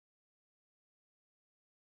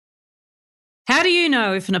How do you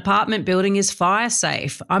know if an apartment building is fire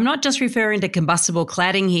safe? I'm not just referring to combustible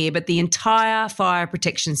cladding here, but the entire fire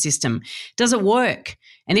protection system. Does it work?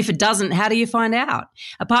 And if it doesn't, how do you find out?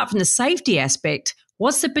 Apart from the safety aspect,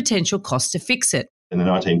 what's the potential cost to fix it? In the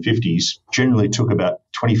 1950s, generally took about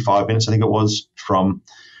 25 minutes, I think it was, from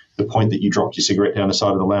the point that you dropped your cigarette down the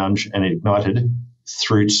side of the lounge and it ignited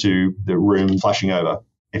through to the room flashing over.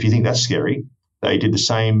 If you think that's scary, they did the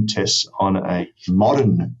same tests on a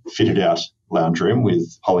modern fitted out lounge room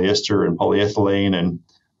with polyester and polyethylene and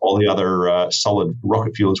all the other solid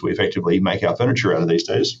rocket fuels we effectively make our furniture out of these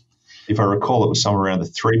days. If I recall, it was somewhere around the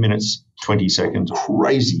 3 minutes, 20 seconds,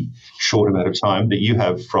 crazy short amount of time that you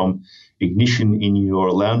have from ignition in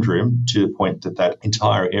your lounge room to the point that that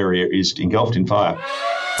entire area is engulfed in fire.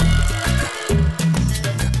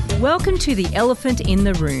 Welcome to The Elephant in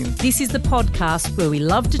the Room. This is the podcast where we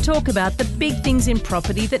love to talk about the big things in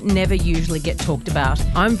property that never usually get talked about.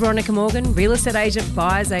 I'm Veronica Morgan, real estate agent,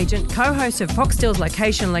 buyer's agent, co-host of Foxtel's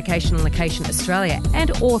Location Australia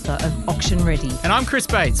and author of Auction Ready. And I'm Chris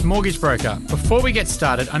Bates, mortgage broker. Before we get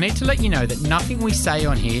started, I need to let you know that nothing we say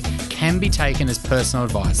on here can be taken as personal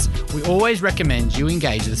advice. We always recommend you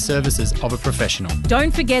engage the services of a professional.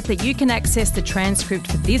 Don't forget that you can access the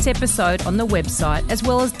transcript for this episode on the website, as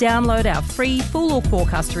well as download our free full or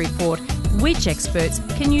forecaster report, Which Experts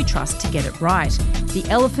Can You Trust to Get It Right?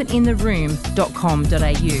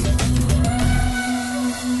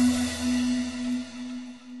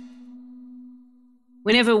 theelephantintheroom.com.au.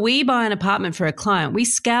 Whenever we buy an apartment for a client, we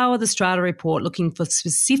scour the strata report looking for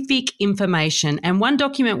specific information. And one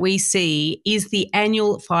document we see is the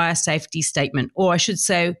annual fire safety statement, or I should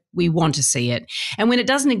say we want to see it. And when it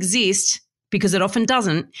doesn't exist, because it often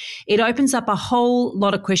doesn't, it opens up a whole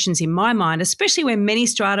lot of questions in my mind, especially when many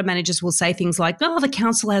strata managers will say things like, oh, the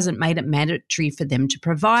council hasn't made it mandatory for them to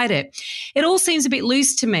provide it. It all seems a bit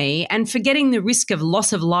loose to me, and forgetting the risk of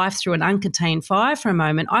loss of life through an uncontained fire for a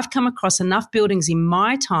moment, I've come across enough buildings in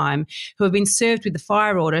my time who have been served with the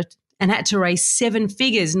fire audit and had to raise 7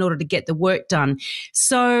 figures in order to get the work done.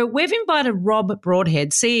 So we've invited Rob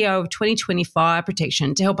Broadhead, CEO of 2020 Fire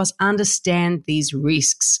Protection, to help us understand these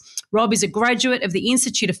risks. Rob is a graduate of the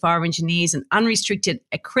Institute of Fire Engineers and unrestricted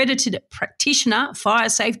accredited practitioner, fire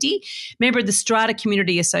safety, member of the Strata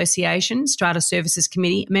Community Association, Strata Services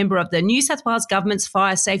Committee, member of the New South Wales Government's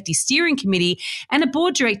Fire Safety Steering Committee, and a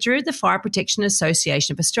board director of the Fire Protection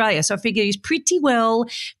Association of Australia. So I figure he's pretty well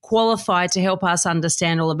qualified to help us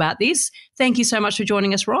understand all about this. Thank you so much for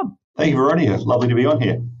joining us, Rob. Thank you, Veronica. Lovely to be on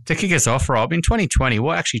here. To kick us off, Rob, in 2020,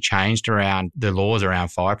 what actually changed around the laws around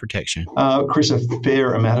fire protection? Chris, a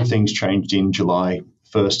fair amount of things changed in July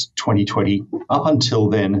 1st, 2020. Up until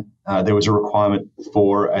then, there was a requirement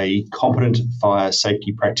for a competent fire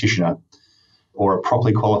safety practitioner or a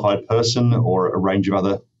properly qualified person or a range of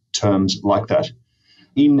other terms like that.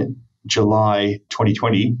 In July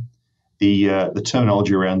 2020, the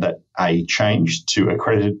terminology around that, A, changed to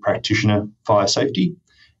accredited practitioner fire safety,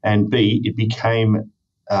 and B, it became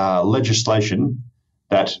legislation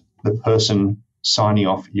that the person signing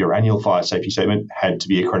off your annual fire safety statement had to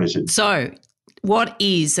be accredited. So what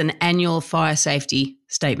is an annual fire safety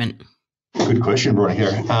statement? Good question,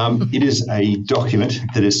 Veronica. It is a document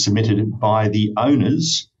that is submitted by the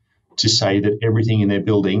owners to say that everything in their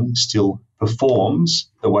building still performs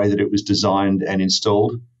the way that it was designed and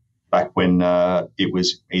installed back when it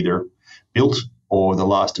was either built or the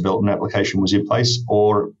last development application was in place,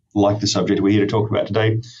 or like the subject we're here to talk about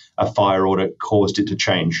today, a fire audit caused it to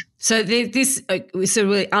change. So so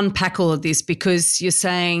really unpack all of this, because you're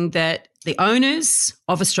saying that the owners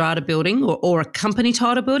of a strata building or a company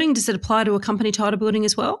title building, does it apply to a company title building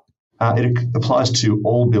as well? It applies to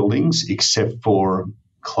all buildings except for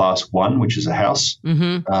Class 1, which is a house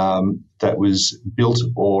that was built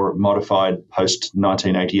or modified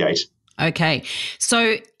post-1988. Okay.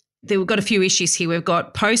 So we've got a few issues here. We've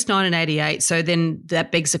got post-1988, so then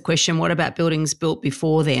that begs the question, what about buildings built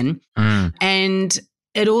before then? And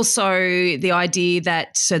it also, the idea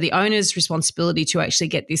that, so the owner's responsibility to actually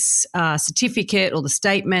get this certificate or the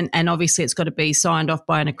statement, and obviously it's got to be signed off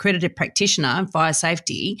by an accredited practitioner in fire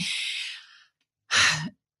safety.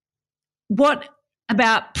 What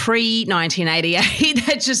about pre-1988,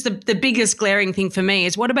 that's just the biggest glaring thing for me,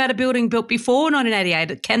 is what about a building built before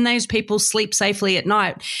 1988? Can those people sleep safely at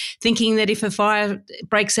night thinking that if a fire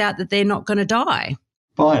breaks out that they're not going to die?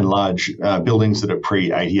 By and large, buildings that are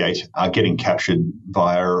pre-88 are getting captured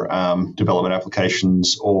via development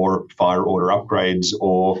applications or fire order upgrades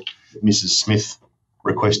or Mrs. Smith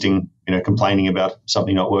requesting, complaining about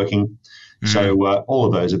something not working. So all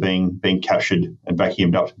of those are being captured and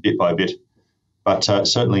vacuumed up bit by bit. But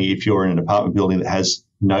certainly if you're in an apartment building that has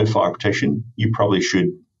no fire protection, you probably should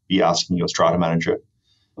be asking your strata manager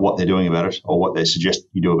what they're doing about it or what they suggest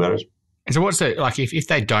you do about it. And so what's the, like, if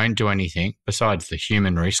they don't do anything besides the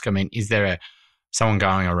human risk, I mean, is there someone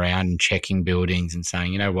going around and checking buildings and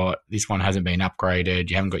saying, you know what, this one hasn't been upgraded,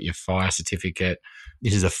 you haven't got your fire certificate,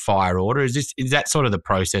 this is a fire order? Is that sort of the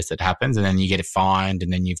process that happens, and then you get it fined,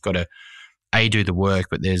 and then you've got to do the work,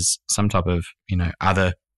 but there's some type of,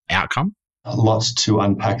 other outcome? Lots to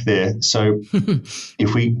unpack there. So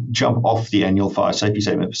if we jump off the annual fire safety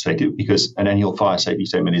statement perspective, because an annual fire safety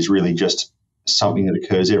statement is really just something that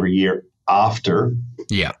occurs every year after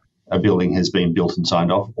a building has been built and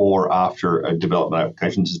signed off, or after a development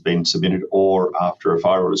application has been submitted, or after a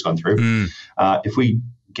fire order has gone through. If we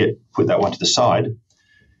put that one to the side,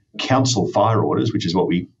 council fire orders, which is what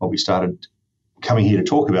we started coming here to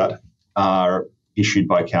talk about, are issued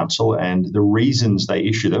by council, and the reasons they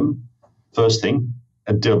issue them, first thing,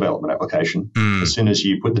 a development application. As soon as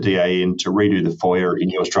you put the DA in to redo the foyer in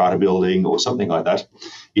your strata building or something like that,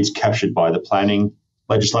 it's captured by the planning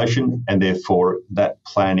legislation, and therefore that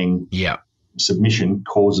planning submission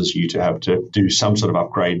causes you to have to do some sort of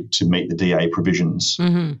upgrade to meet the DA provisions.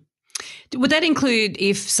 Mm-hmm. Would that include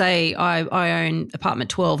if, say, I own apartment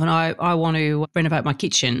 12 and I want to renovate my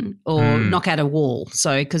kitchen or knock out a wall,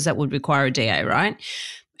 because that would require a DA, right?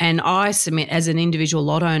 And I submit as an individual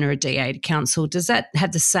lot owner a DA to council, does that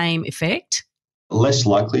have the same effect? Less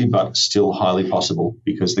likely, but still highly possible,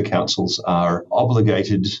 because the councils are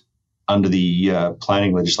obligated under the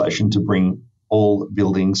planning legislation to bring all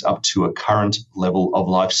buildings up to a current level of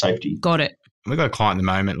life safety. Got it. We've got a client at the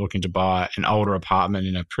moment looking to buy an older apartment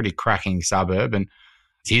in a pretty cracking suburb, and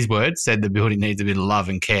his words said the building needs a bit of love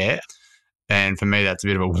and care. And for me, that's a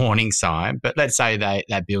bit of a warning sign. But let's say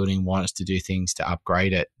that building wants to do things to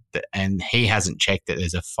upgrade it, and he hasn't checked that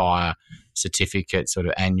there's a fire certificate sort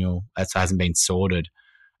of annual that hasn't been sorted.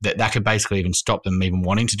 That could basically even stop them even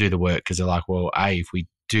wanting to do the work, because they're like, well, if we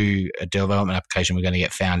do a development application, we're going to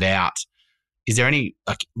get found out. Is there any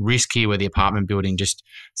risk here where the apartment building just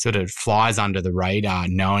sort of flies under the radar,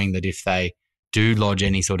 knowing that if they do lodge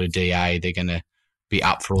any sort of DA, they're going to be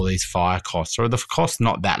up for all these fire costs? Or are the costs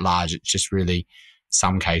not that large? It's just really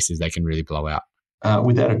some cases they can really blow out.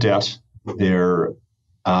 Without a doubt, there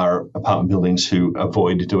are apartment buildings who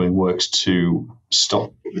avoid doing works to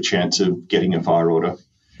stop the chance of getting a fire order.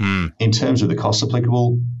 In terms of the costs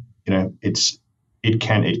applicable, as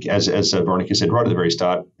Veronica said right at the very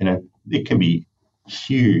start, it can be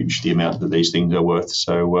huge, the amount that these things are worth.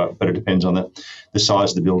 So, but it depends on the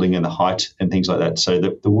size of the building and the height and things like that. So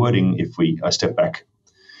the wording, if I step back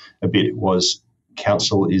a bit, was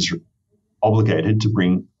council is obligated to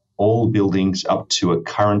bring all buildings up to a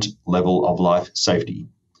current level of life safety.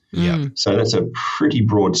 So that's a pretty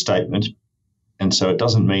broad statement. And so it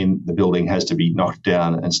doesn't mean the building has to be knocked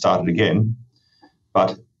down and started again,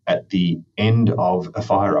 but at the end of a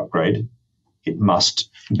fire upgrade, it must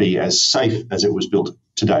be as safe as it was built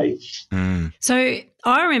today. So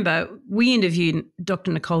I remember we interviewed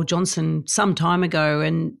Dr. Nicole Johnson some time ago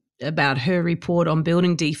and about her report on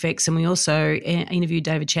building defects, and we also interviewed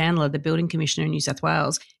David Chandler, the Building Commissioner in New South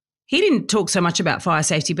Wales. He didn't talk so much about fire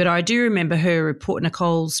safety, but I do remember her report,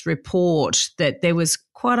 Nicole's report, that there was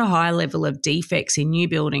quite a high level of defects in new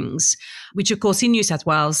buildings, which, of course, in New South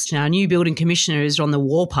Wales, our new building commissioner is on the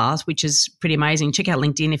warpath, which is pretty amazing. Check out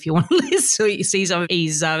LinkedIn if you want to see some of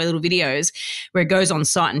his little videos where it goes on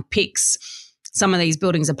site and picks some of these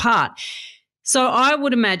buildings apart. So I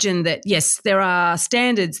would imagine that, yes, there are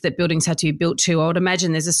standards that buildings have to be built to. I would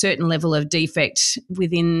imagine there's a certain level of defect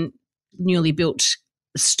within newly built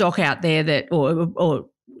stock out there that, or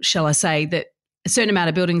shall I say, that a certain amount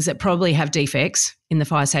of buildings that probably have defects in the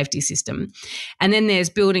fire safety system. And then there's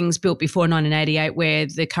buildings built before 1988 where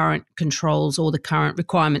the current controls or the current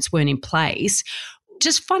requirements weren't in place.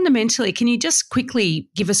 Just fundamentally, can you just quickly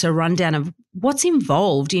give us a rundown of what's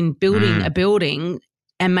involved in building a building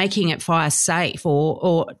and making it fire safe,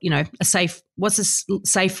 or what's a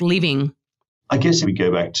safe living? I guess if we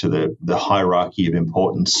go back to the hierarchy of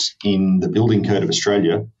importance in the Building Code of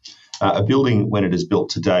Australia, a building, when it is built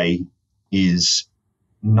today, is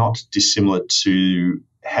not dissimilar to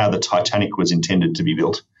how the Titanic was intended to be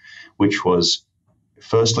built, which was,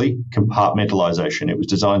 firstly, compartmentalisation. It was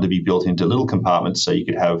designed to be built into little compartments so you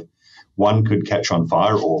could have one could catch on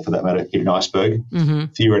fire, or for that matter, hit an iceberg.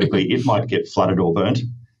 Theoretically, it might get flooded or burnt,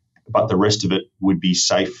 but the rest of it would be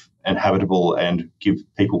safe and habitable and give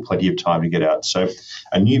people plenty of time to get out. So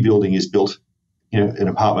a new building is built, an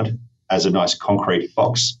apartment as a nice concrete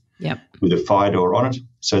box with a fire door on it,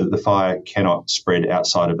 so that the fire cannot spread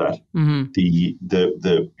outside of that.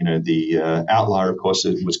 The outlier, of course,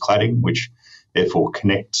 was cladding, which therefore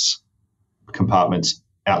connects compartments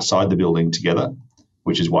outside the building together,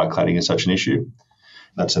 which is why cladding is such an issue.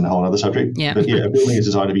 That's a whole other subject. Yeah. But yeah, a building is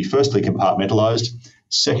designed to be firstly compartmentalised,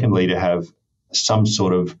 secondly to have some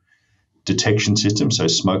sort of detection system, so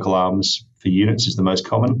smoke alarms for units is the most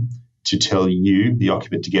common, to tell you, the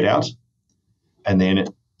occupant, to get out. And then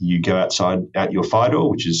you go outside out your fire door,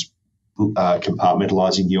 which is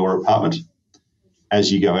compartmentalising your apartment.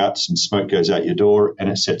 As you go out, some smoke goes out your door and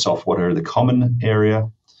it sets off whatever the common area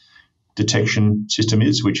detection system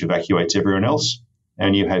is, which evacuates everyone else.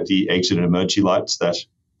 And you have the exit and emergency lights that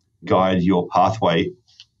guide your pathway,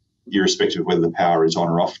 irrespective of whether the power is on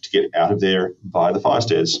or off, to get out of there via the fire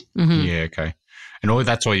stairs. Mm-hmm. Yeah, okay. And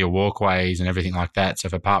that's all your walkways and everything like that. So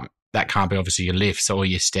if apartment, that can't be obviously your lifts or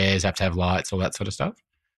your stairs have to have lights, all that sort of stuff.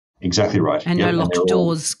 Exactly right. And no locked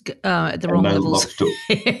doors at the wrong levels.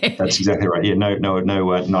 That's exactly right. Yeah, no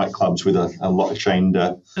nightclubs with a lock chained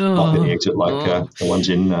lock at the exit like the ones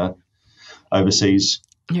in overseas.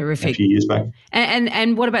 Horrific. A few years back.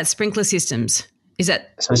 And what about sprinkler systems? Is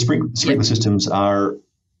that so? Sprinkler systems are,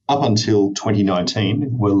 up until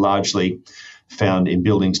 2019, were largely found in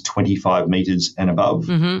buildings 25 metres and above,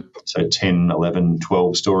 so 10, 11,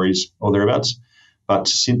 12 stories or thereabouts. But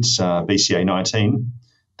since BCA 19,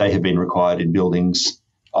 they have been required in buildings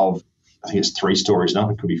of, I think it's 3 stories and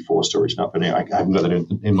up. It could be 4 stories and up, but anyway, I haven't got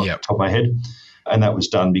that in my top of my head. And that was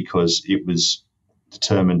done because it was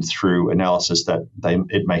determined through analysis that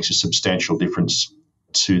it makes a substantial difference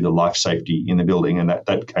to the life safety in the building. And a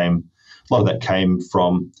lot of that came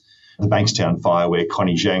from the Bankstown fire where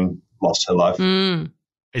Connie Zhang lost her life.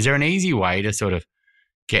 Is there an easy way to sort of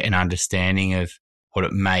get an understanding of what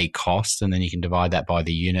it may cost, and then you can divide that by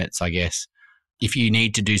the units, I guess, if you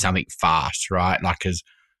need to do something fast, right? Like, because,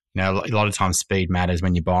 a lot of times speed matters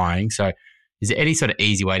when you're buying. So is there any sort of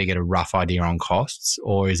easy way to get a rough idea on costs,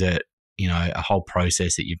 or is it, a whole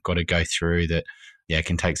process that you've got to go through that,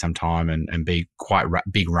 can take some time and be quite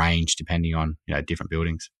big range depending on, different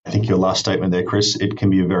buildings? I think your last statement there, Chris, it can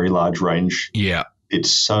be a very large range. Yeah.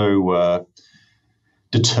 It's so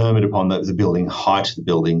determined upon the building height, the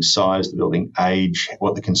building size, the building age,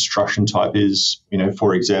 what the construction type is.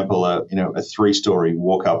 For example, a 3-story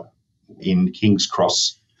walk-up in King's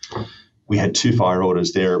Cross, we had 2 fire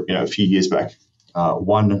orders there, a few years back.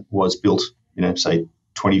 One was built, say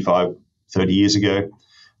 25, 30 years ago,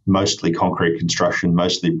 mostly concrete construction,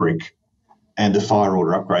 mostly brick. And the fire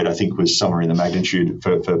order upgrade, I think, was somewhere in the magnitude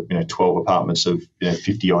for 12 apartments of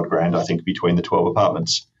 50 odd grand, I think, between the 12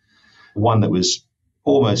 apartments. One that was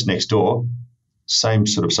almost next door, same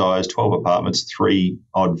sort of size, 12 apartments, 3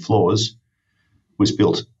 odd floors, was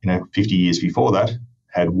built 50 years before that,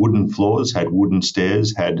 had wooden floors, had wooden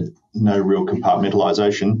stairs, had no real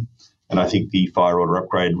compartmentalisation. And I think the fire order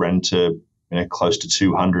upgrade ran to close to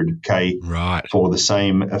 200K right, for the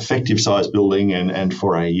same effective size building, and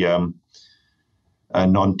for a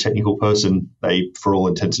non-technical person, for all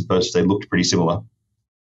intents and purposes, they looked pretty similar.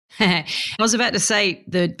 I was about to say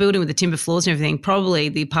the building with the timber floors and everything, probably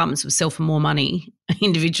the apartments would sell for more money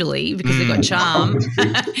individually because they've got charm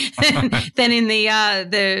than in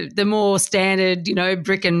the more standard,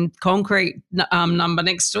 brick and concrete number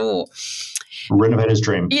next door. Renovator's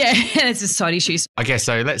dream. Yeah, it's a side issue. I guess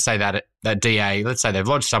so. Let's say that DA, let's say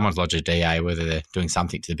someone's lodged a DA, whether they're doing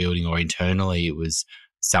something to the building or internally, it was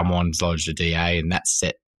someone's lodged a DA and that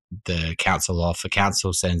set the council off. The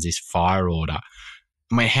council sends this fire order.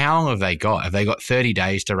 I mean, how long have they got? Have they got 30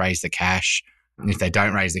 days to raise the cash? And if they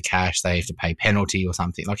don't raise the cash, they have to pay penalty or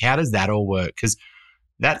something. Like, how does that all work? Because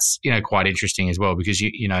that's, quite interesting as well, because,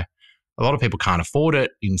 a lot of people can't afford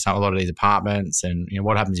it in a lot of these apartments. And,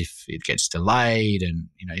 what happens if it gets delayed? And,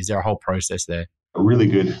 is there a whole process there? A really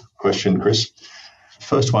good question, Chris.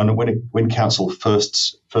 First one, when council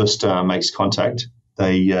first makes contact,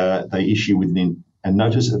 they issue with a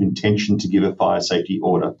notice of intention to give a fire safety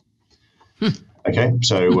order. Okay,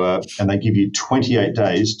 so and they give you 28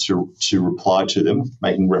 days to reply to them,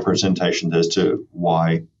 making representations as to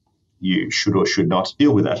why you should or should not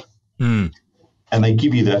deal with that. And they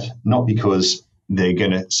give you that not because they're going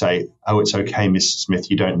to say, oh, it's okay, Mr. Smith,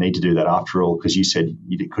 you don't need to do that after all because you said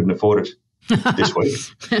you couldn't afford it this week.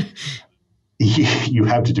 You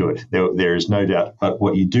have to do it. There is no doubt. But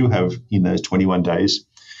what you do have in those 21 days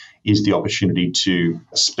is the opportunity to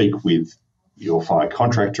speak with your fire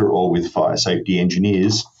contractor or with fire safety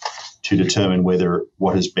engineers to determine whether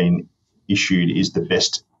what has been issued is the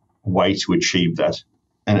best way to achieve that.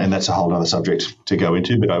 And that's a whole other subject to go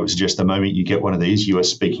into, but I would suggest the moment you get one of these, you are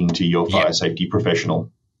speaking to your fire safety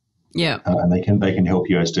professional. Yeah. And they can help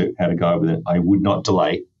you as to how to go with it. I would not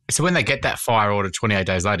delay. So when they get that fire order 28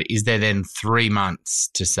 days later, is there then 3 months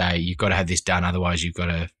to say you've got to have this done, otherwise you've got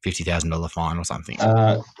a $50,000 fine or something?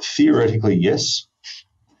 Theoretically, yes.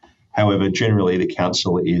 However, generally the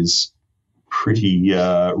council is pretty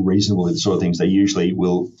reasonable in the sort of things. They usually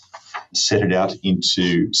will set it out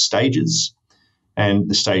into stages, and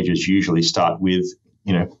the stages usually start with,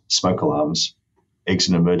 smoke alarms,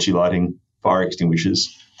 exit and emergency lighting, fire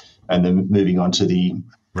extinguishers, and then moving on to the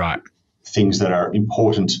things that are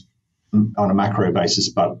important on a macro basis,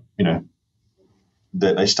 but,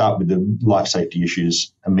 that they start with the life safety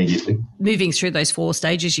issues immediately. Moving through those 4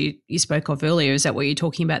 stages you spoke of earlier, is that what you're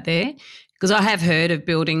talking about there? Because I have heard of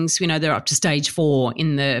buildings, they're up to stage 4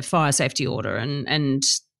 in the fire safety order, and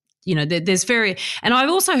there's and I've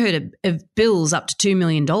also heard of bills up to $2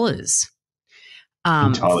 million.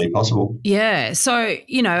 Entirely possible. Yeah. So,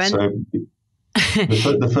 and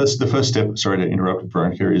so the first step, sorry to interrupt,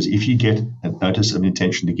 Veronica, is if you get a notice of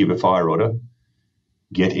intention to give a fire order,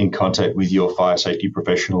 get in contact with your fire safety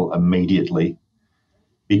professional immediately,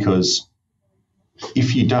 because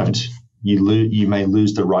if you don't, you may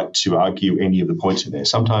lose the right to argue any of the points in there.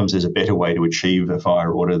 Sometimes there's a better way to achieve a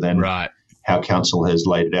fire order than how council has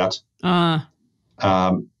laid it out.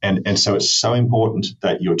 And so it's so important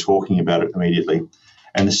that you're talking about it immediately.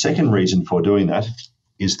 And the second reason for doing that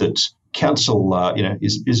is that council,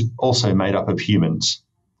 is also made up of humans,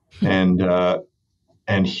 and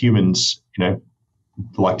humans,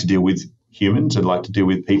 like to deal with humans and like to deal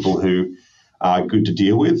with people who are good to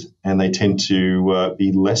deal with, and they tend to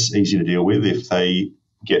be less easy to deal with if they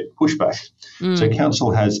get pushback. So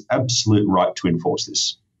council has absolute right to enforce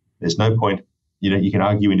this. There's no point, you can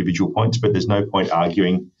argue individual points, but there's no point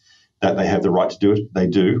arguing that they have the right to do it. They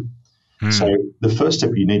do. So the first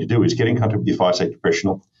step you need to do is get in contact with your fire safety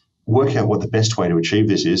professional, work out what the best way to achieve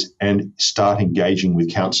this is, and start engaging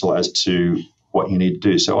with council as to what you need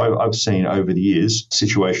to do. So I've seen over the years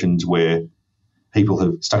situations where people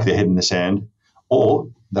have stuck their head in the sand, or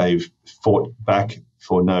they've fought back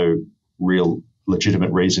for no real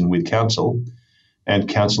legitimate reason with council, and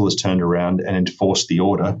council has turned around and enforced the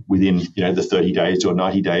order within the 30 days or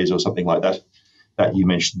 90 days or something like that you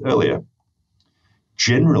mentioned earlier.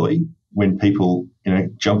 Generally, when people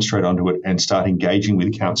jump straight onto it and start engaging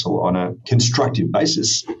with council on a constructive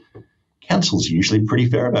basis, council's usually pretty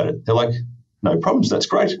fair about it. They're like, no problems, that's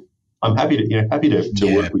great. I'm happy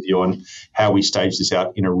to work with you on how we stage this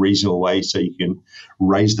out in a reasonable way, so you can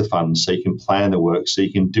raise the funds, so you can plan the work, so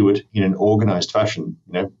you can do it in an organised fashion.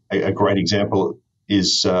 A great example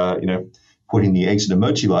is putting the exit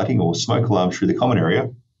emergency lighting or smoke alarm through the common area.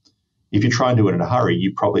 If you try and do it in a hurry,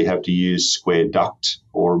 you probably have to use square duct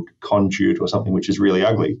or conduit or something which is really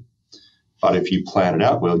ugly. But if you plan it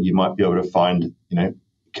out well, you might be able to find,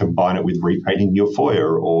 combine it with repainting your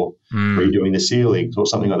foyer or redoing the ceilings or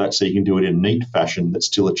something like that, so you can do it in a neat fashion that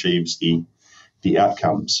still achieves the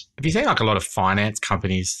outcomes. Have you seen a lot of finance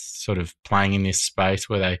companies sort of playing in this space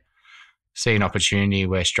where they see an opportunity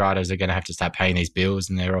where stratas are going to have to start paying these bills,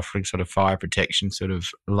 and they're offering sort of fire protection sort of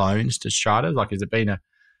loans to stratas? Has there been a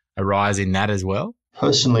rise in that as well?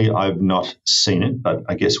 Personally, I've not seen it, but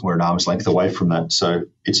I guess we're an arm's length away from that. So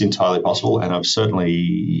it's entirely possible. And I've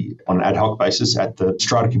certainly, on an ad hoc basis, at the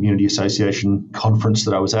Strata Community Association conference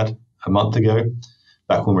that I was at a month ago,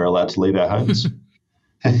 back when we were allowed to leave our homes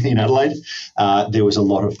in Adelaide, there was a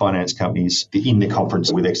lot of finance companies in the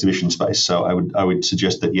conference with exhibition space. So I would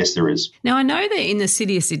suggest that, yes, there is. Now, I know that in the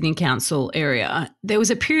City of Sydney Council area, there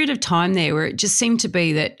was a period of time there where it just seemed to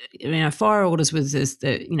be that, fire orders was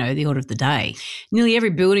the order of the day. Nearly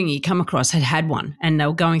every building you come across had one, and they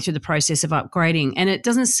were going through the process of upgrading. And it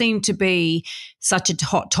doesn't seem to be such a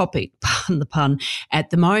hot topic, pardon the pun,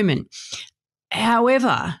 at the moment.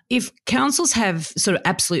 However, if councils have sort of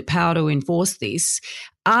absolute power to enforce this,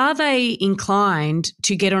 are they inclined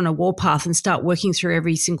to get on a warpath and start working through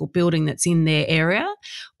every single building that's in their area?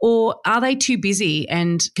 Or are they too busy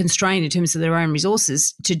and constrained in terms of their own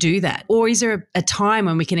resources to do that? Or is there a time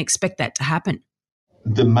when we can expect that to happen?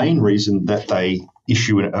 The main reason that they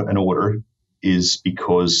issue an order is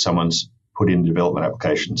because someone's put in a development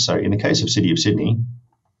application. So in the case of City of Sydney,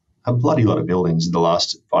 a bloody lot of buildings in the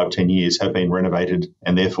last 5-10 years have been renovated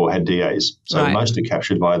and therefore had DAs. So most are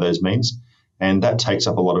captured by those means. And that takes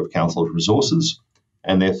up a lot of council's resources,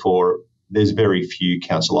 and therefore there's very few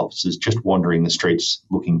council officers just wandering the streets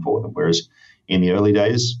looking for them. Whereas in the early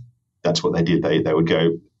days, that's what they did. They would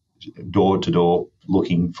go door to door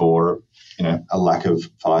looking for a lack of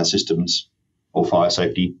fire systems or fire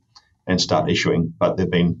safety and start issuing. But they've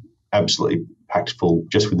been absolutely packed full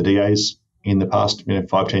just with the DAs in the past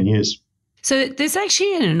 5-10 years. So there's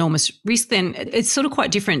actually an enormous risk then. It's sort of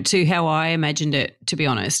quite different to how I imagined it, to be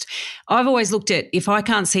honest. I've always looked at, if I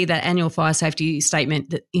can't see that annual fire safety statement,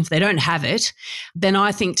 that if they don't have it, then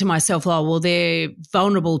I think to myself, oh, well, they're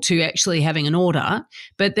vulnerable to actually having an order.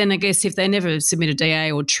 But then I guess if they never submit a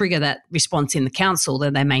DA or trigger that response in the council,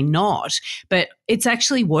 then they may not. But it's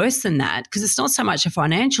actually worse than that, because it's not so much a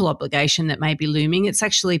financial obligation that may be looming. It's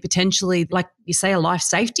actually potentially, like you say, a life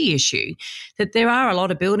safety issue, that there are a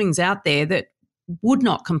lot of buildings out there that would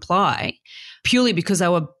not comply purely because they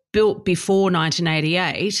were built before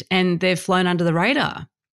 1988 and they've flown under the radar.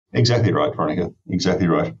 Exactly right, Veronica. Exactly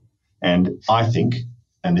right. And I think,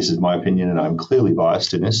 and this is my opinion, and I'm clearly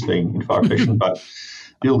biased in this, being in fire protection, but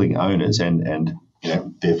building owners and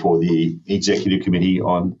therefore the executive committee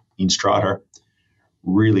in strata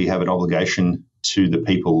really have an obligation to the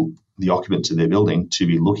people, the occupants of their building, to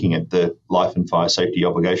be looking at the life and fire safety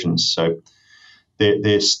obligations. So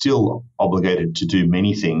they're still obligated to do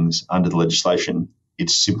many things under the legislation.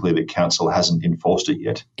 It's simply that council hasn't enforced it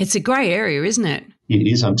yet. It's a grey area, isn't it? It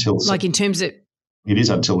is until they're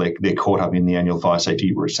caught up in the annual fire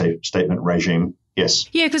safety statement regime. Yes.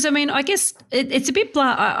 Yeah, because I guess it's a bit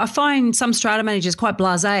I find some strata managers quite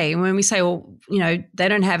blasé. And when we say, well, they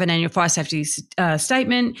don't have an annual fire safety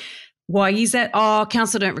statement, why is that? Oh,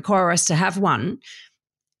 council don't require us to have one.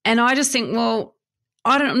 And I just think, well,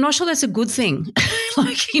 I'm not sure that's a good thing.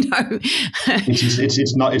 It's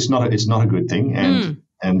not a good thing. And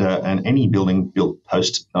any building built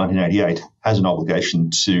post 1988 has an obligation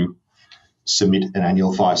to submit an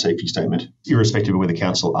annual fire safety statement, irrespective of whether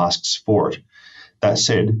council asks for it. That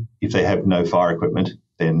said, if they have no fire equipment,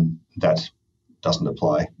 then that doesn't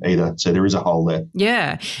apply either. So there is a hole there.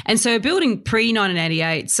 Yeah. And so a building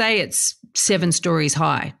pre-1988, say it's 7 stories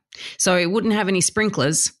high, so it wouldn't have any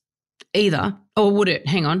sprinklers either. Or would it?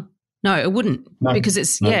 Hang on. No, it wouldn't, because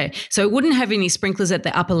it's, no. Yeah. So it wouldn't have any sprinklers at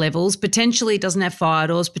the upper levels. Potentially it doesn't have fire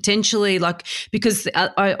doors, potentially because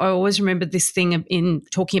I always remember this thing in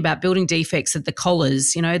talking about building defects at the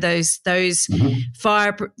collars, those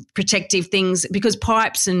fire protective things, because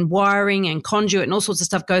pipes and wiring and conduit and all sorts of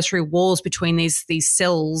stuff go through walls between these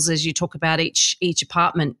cells, as you talk about each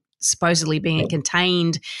apartment supposedly being a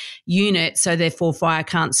contained unit, so therefore fire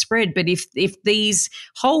can't spread. But if these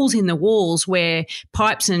holes in the walls where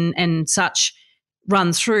pipes and such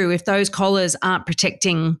run through, if those collars aren't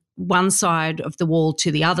protecting one side of the wall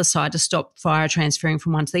to the other side to stop fire transferring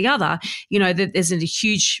from one to the other, there's a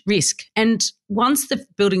huge risk. And once the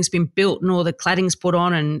building's been built and all the cladding's put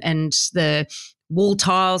on and the wall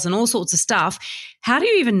tiles and all sorts of stuff, how do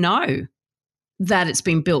you even know that it's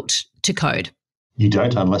been built to code? You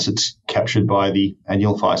don't, unless it's captured by the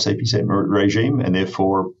annual fire safety statement regime and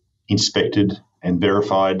therefore inspected and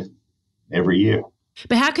verified every year.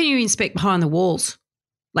 But how can you inspect behind the walls,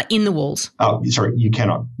 like in the walls? Oh, sorry, you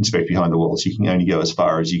cannot inspect behind the walls. You can only go as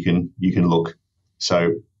far as you can look.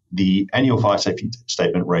 So the annual fire safety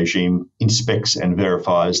statement regime inspects and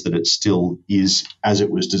verifies that it still is as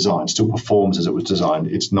it was designed, still performs as it was designed.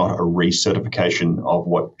 It's not a recertification of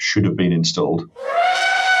what should have been installed.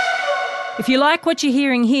 If you like what you're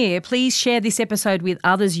hearing here, please share this episode with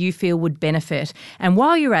others you feel would benefit. And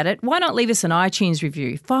while you're at it, why not leave us an iTunes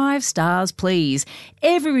review? 5 stars, please.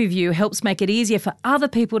 Every review helps make it easier for other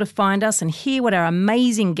people to find us and hear what our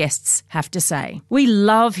amazing guests have to say. We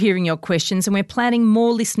love hearing your questions and we're planning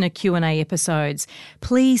more listener Q&A episodes.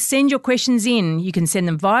 Please send your questions in. You can send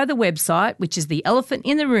them via the website, which is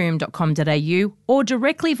theelephantintheroom.com.au, or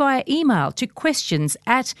directly via email to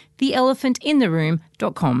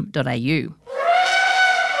questions@theelephantintheroom.com.au.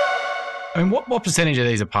 I mean, what percentage of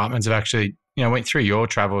these apartments have actually, went through your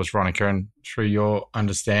travels, Veronica, and through your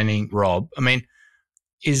understanding, Rob? I mean,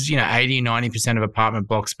 is, 80, 90% of apartment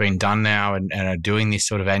blocks being done now and are doing this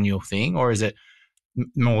sort of annual thing? Or is it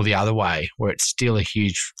more the other way, where it's still a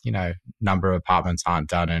huge, number of apartments aren't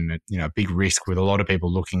done and, a big risk with a lot of people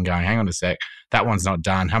looking, going, hang on a sec, that one's not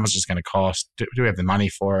done. How much is it going to cost? Do we have the money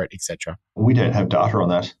for it, etc.? We don't have data on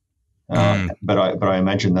that. But I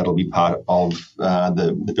imagine that'll be part of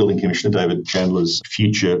the Building Commissioner, David Chandler's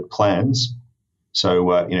future plans.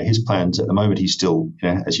 So, his plans at the moment, he's still,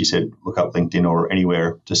 as you said, look up LinkedIn or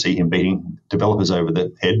anywhere to see him beating developers over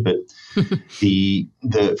the head. But the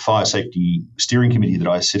Fire Safety Steering Committee that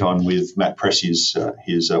I sit on with Matt Press is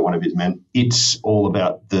one of his men. It's all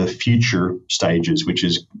about the future stages, which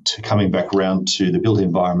is coming back around to the built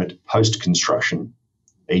environment post-construction,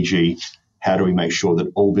 e.g., how do we make sure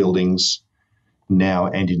that all buildings now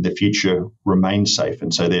and in the future remain safe?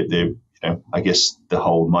 And so they're I guess the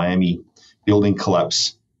whole Miami building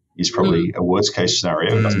collapse is probably a worst case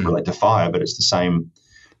scenario. It doesn't relate to fire, but it's the same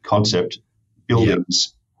concept.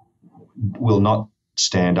 Buildings will not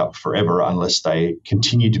stand up forever unless they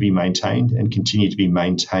continue to be maintained and continue to be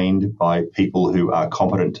maintained by people who are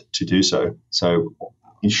competent to do so. So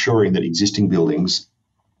ensuring that existing buildings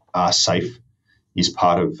are safe is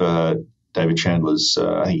part of David Chandler's,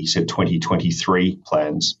 I think he said 2023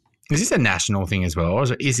 plans. Is this a national thing as well, or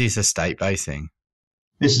is this a state-based thing?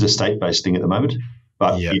 This is a state-based thing at the moment,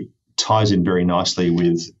 but it ties in very nicely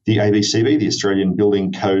with the ABCB, the Australian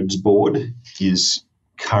Building Codes Board, is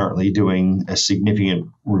currently doing a significant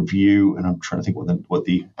review, and I'm trying to think what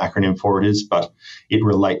the acronym for it is, but it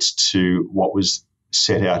relates to what was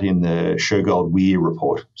set out in the Shergold-Weir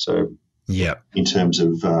report. So in terms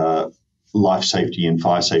of life safety and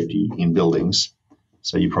fire safety in buildings.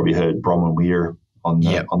 So you probably heard Brom and Weir on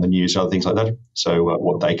the news and other things like that. So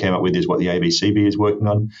what they came up with is what the ABCB is working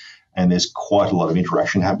on, and there's quite a lot of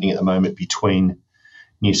interaction happening at the moment between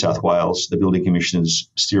New South Wales, the Building Commissioners,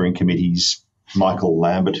 steering committees, Michael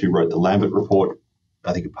Lambert, who wrote the Lambert report,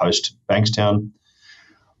 I think post Bankstown.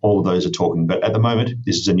 All of those are talking. But at the moment,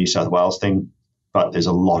 this is a New South Wales thing, but there's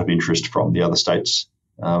a lot of interest from the other states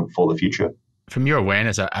for the future. From your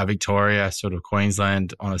awareness, are Victoria, sort of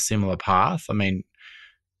Queensland, on a similar path? I mean,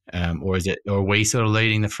 or are we sort of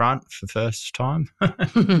leading the front for the first time?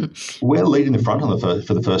 We're leading the front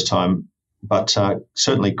for the first time, but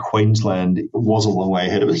certainly Queensland was a long way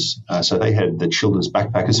ahead of us. So they had the Childers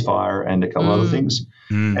Backpackers Fire and a couple of other things.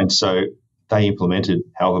 And so they implemented,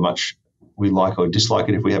 however much we like or dislike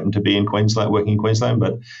it if we happen to be in Queensland, working in Queensland,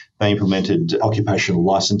 but they implemented occupational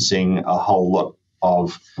licensing, a whole lot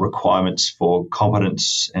of requirements for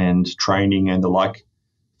competence and training and the like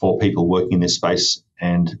for people working in this space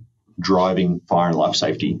and driving fire and life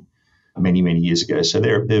safety many, many years ago. So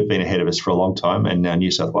they've been ahead of us for a long time, and now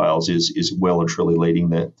New South Wales is well and truly leading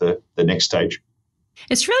the next stage.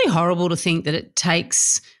 It's really horrible to think that it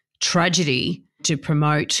takes tragedy to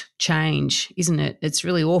promote change, isn't it? It's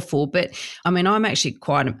really awful. But, I mean, I'm actually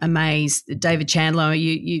quite amazed that David Chandler,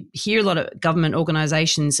 you hear a lot of government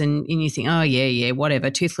organisations and you think, oh, yeah, whatever,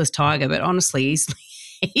 toothless tiger. But honestly,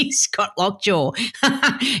 he's got lockjaw.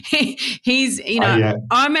 He's,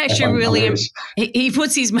 I'm actually really,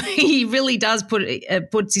 he really does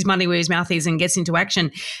puts his money where his mouth is and gets into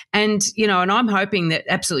action. And, and I'm hoping that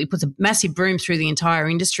absolutely puts a massive broom through the entire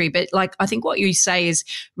industry. But I think what you say is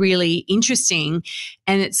really interesting,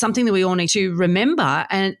 and it's something that we all need to remember.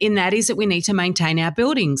 And in that is that we need to maintain our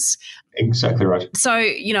buildings. Exactly right. So,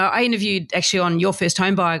 I interviewed actually on your First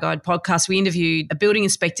Home Buyer Guide podcast, we interviewed a building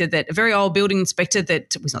inspector a very old building inspector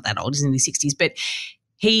that was not that old, he's in his 60s, but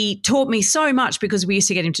he taught me so much because we used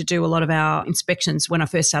to get him to do a lot of our inspections when I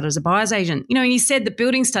first started as a buyer's agent. And he said the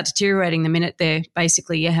buildings start deteriorating the minute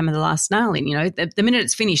you hammer the last nail in. The minute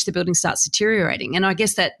it's finished, the building starts deteriorating. And I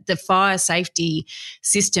guess that the fire safety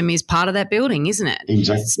system is part of that building, isn't it?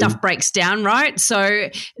 Exactly. Stuff breaks down, right? So,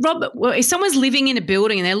 Rob, if someone's living in a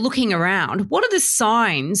building and they're looking around, what are the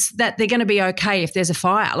signs that they're going to be okay if there's a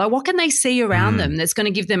fire? Like, what can they see around them that's going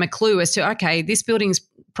to give them a clue as to, okay, this building's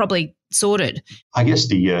probably sorted? I guess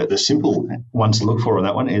the simple ones to look for on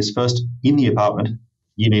that one is, first, in the apartment,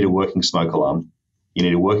 you need a working smoke alarm. You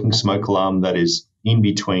need a working smoke alarm that is in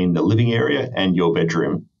between the living area and your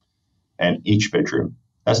bedroom, and each bedroom.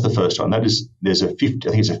 That's the first one. There's a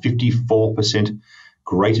 54%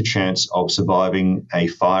 greater chance of surviving a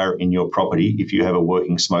fire in your property if you have a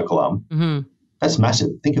working smoke alarm. Mm-hmm. That's massive.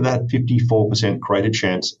 Think of that, 54% greater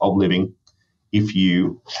chance of living if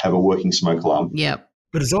you have a working smoke alarm. Yep.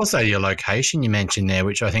 But it's also your location you mentioned there,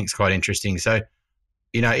 which I think is quite interesting. So,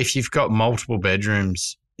 if you've got multiple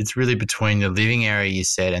bedrooms, it's really between the living area, you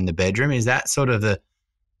said, and the bedroom. Is that sort of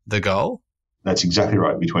the goal? That's exactly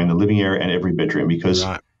right, between the living area and every bedroom, because,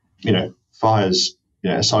 fires,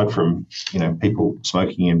 aside from, people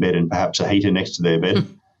smoking in bed and perhaps a heater next to their bed,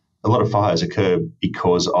 a lot of fires occur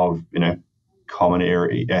because of, common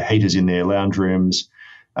area heaters in their lounge rooms,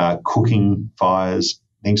 cooking fires,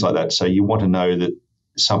 things like that. So you want to know that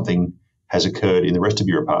something has occurred in the rest of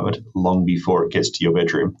your apartment long before it gets to your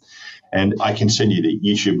bedroom. And I can send you the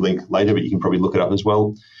YouTube link later, but you can probably look it up as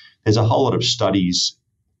well. There's a whole lot of studies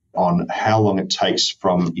on how long it takes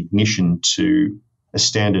from ignition to a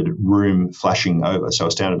standard room flashing over, so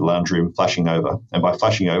a standard lounge room flashing over. And by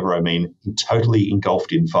flashing over, I mean totally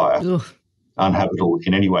engulfed in fire, unhabitable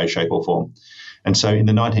in any way, shape or form. And so in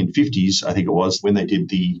the 1950s, I think it was, when they did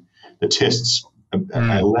the tests,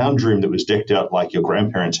 a lounge room that was decked out like your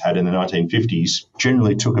grandparents had in the 1950s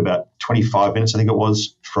generally took about 25 minutes, I think it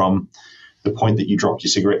was, from the point that you dropped your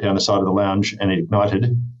cigarette down the side of the lounge and it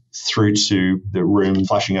ignited through to the room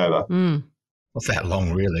flashing over. Not that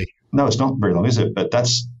long, really. No, it's not very long, is it? But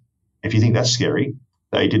if you think that's scary,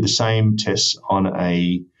 they did the same tests on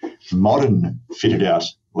a modern fitted out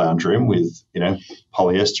lounge room with,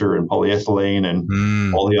 polyester and polyethylene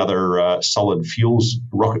and all the other solid fuels,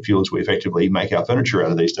 rocket fuels we effectively make our furniture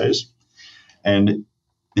out of these days. And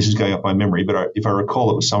this is going off my memory, but if I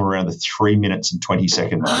recall, it was somewhere around the 3 minutes and 20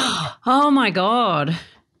 seconds. Oh, my God.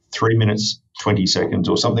 3 minutes, 20 seconds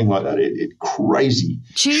or something like that. Crazy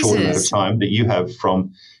Jesus. Short amount of time that you have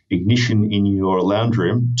from ignition in your lounge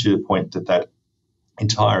room to the point that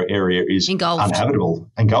entire area is uninhabitable,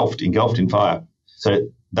 engulfed in fire. So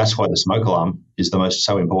that's why the smoke alarm is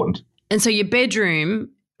so important. And so your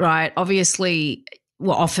bedroom, right, obviously,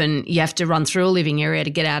 often you have to run through a living area to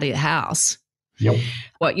get out of your house. Yep.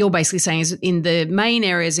 What you're basically saying is in the main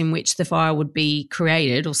areas in which the fire would be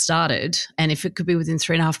created or started, and if it could be within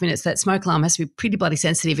 3.5 minutes, that smoke alarm has to be pretty bloody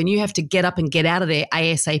sensitive, and you have to get up and get out of there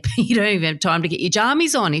ASAP. You don't even have time to get your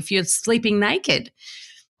jammies on if you're sleeping naked.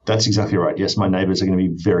 That's exactly right. Yes, my neighbours are going to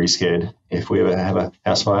be very scared if we ever have a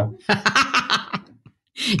house fire.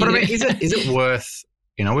 But I mean, is it worth,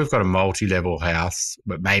 we've got a multi-level house,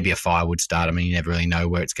 but maybe a fire would start. I mean, you never really know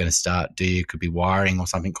where it's going to start, do you? Could be wiring or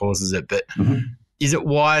something causes it. But is it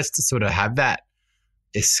wise to sort of have that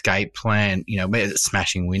escape plan, maybe it's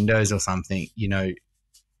smashing windows or something, do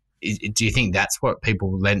you think that's what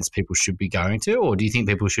lens people should be going to, or do you think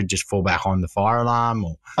people should just fall back on the fire alarm?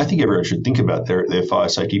 Or I think everyone should think about their fire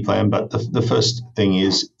safety plan, but the first thing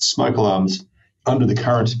is smoke alarms under the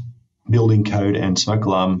current building code and smoke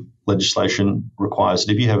alarm legislation requires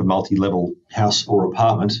that if you have a multi-level house or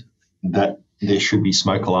apartment, that there should be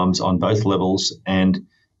smoke alarms on both levels and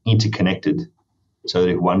interconnected so that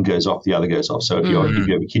if one goes off, the other goes off. So if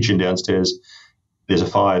you have a kitchen downstairs, there's a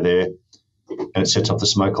fire there, and it sets off the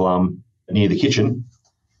smoke alarm near the kitchen,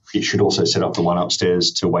 it should also set up the one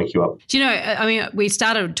upstairs to wake you up. Do you know, I mean, we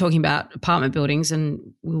started talking about apartment buildings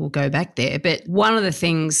and we will go back there, but one of the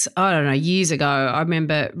things, I don't know, years ago, I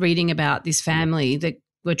remember reading about this family that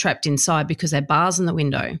were trapped inside because they had bars in the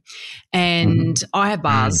window. And I have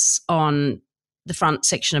bars on the front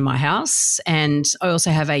section of my house, and I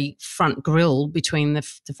also have a front grill between the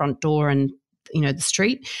front door and, the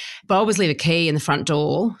street. But I always leave a key in the front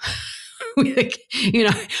door.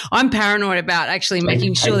 I'm paranoid about actually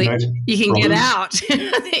making sure that you can get out.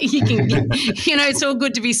 You can get, it's all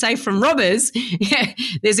good to be safe from robbers. Yeah,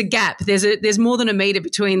 there's a gap. There's more than a metre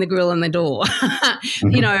between the grill and the door.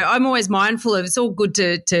 I'm always mindful of it's all good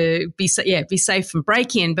to be safe from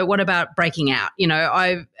break-in, but what about breaking out?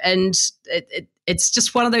 It's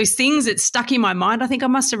just one of those things that's stuck in my mind. I think I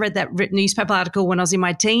must have read that newspaper article when I was in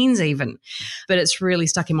my teens even, but it's really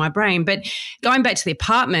stuck in my brain. But going back to the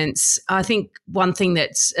apartments, I think one thing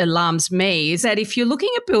that alarms me is that if you're looking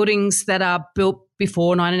at buildings that are built before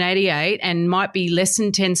 1988 and might be less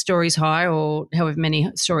than 10 stories high or however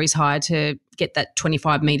many stories high to get that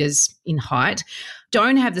 25 metres in height,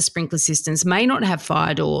 don't have the sprinkler systems, may not have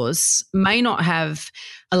fire doors, may not have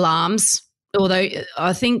alarms, although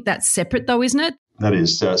I think that's separate though, isn't it? That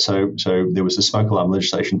is. So there was the smoke alarm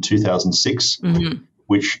legislation 2006,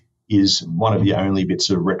 which is one of the only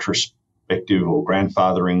bits of retrospective or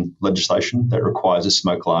grandfathering legislation that requires a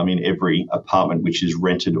smoke alarm in every apartment which is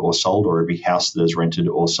rented or sold, or every house that is rented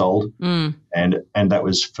or sold. And that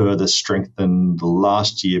was further strengthened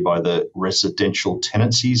last year by the Residential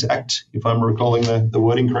Tenancies Act, if I'm recalling the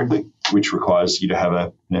wording correctly, which requires you to have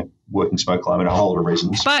a working smoke alarm and a whole lot of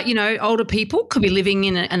reasons. But, older people could be living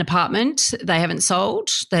in an apartment they haven't sold.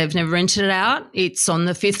 They've never rented it out. It's on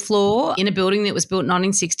the 5th floor in a building that was built in the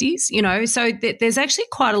 1960s, so there's actually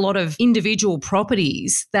quite a lot of individual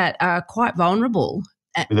properties that are quite vulnerable.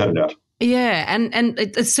 Without a doubt. Yeah, and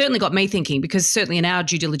it's certainly got me thinking, because certainly in our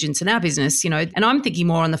due diligence in our business, and I'm thinking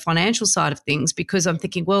more on the financial side of things, because I'm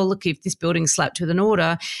thinking, well, look, if this building's slapped with an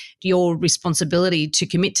order, your responsibility to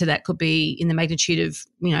commit to that could be in the magnitude of,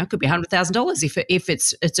 it could be $100,000 if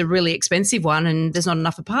it's a really expensive one and there's not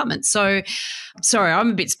enough apartments. So, sorry,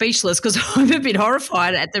 I'm a bit speechless because I'm a bit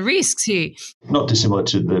horrified at the risks here. Not dissimilar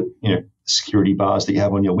to the security bars that you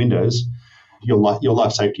have on your windows. Your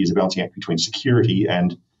life safety is a balancing act between security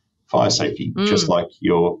and fire safety, just like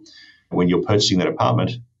when you're purchasing that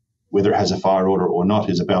apartment, whether it has a fire order or not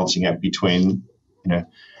is a balancing act between,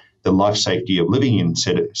 the life safety of living in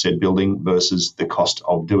said building versus the cost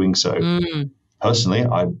of doing so. Personally,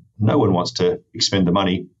 no one wants to expend the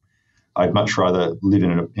money. I'd much rather live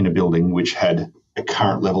in a building which had a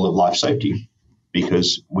current level of life safety,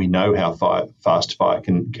 because we know how fast fire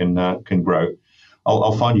can grow.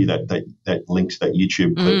 I'll find you that link to that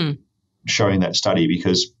YouTube clip showing that study,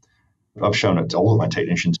 because I've shown it to all of my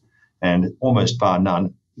technicians, and almost bar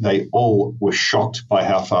none, they all were shocked by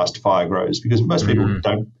how fast fire grows, because most people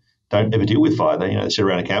don't ever deal with fire. They sit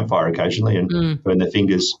around a campfire occasionally and burn their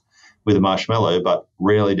fingers with a marshmallow, but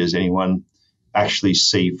rarely does anyone actually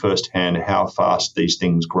see firsthand how fast these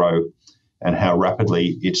things grow and how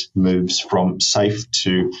rapidly it moves from safe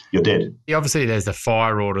to you're dead. Yeah, obviously, there's the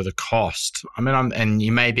fire order, the cost. I mean, and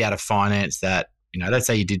you may be able to finance that. Let's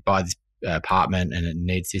say you did buy this apartment and it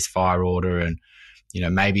needs this fire order, and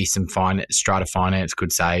maybe some strata finance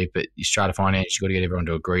could save, but your strata finance, you've got to get everyone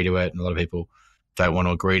to agree to it, and a lot of people don't want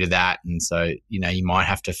to agree to that, and so you might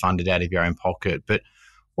have to fund it out of your own pocket. But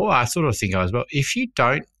what I sort of think as well, if you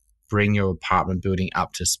don't bring your apartment building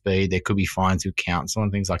up to speed, there could be fines with council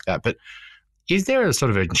and things like that. But is there a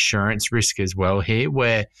sort of insurance risk as well here,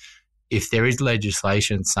 where if there is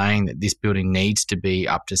legislation saying that this building needs to be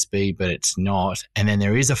up to speed, but it's not, and then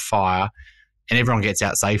there is a fire and everyone gets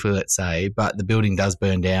out safely, let's say, but the building does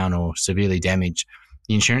burn down or severely damage,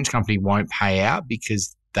 the insurance company won't pay out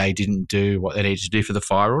because they didn't do what they needed to do for the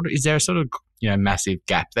fire order? Is there a sort of massive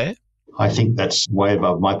gap there? I think that's way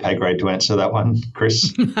above my pay grade to answer that one,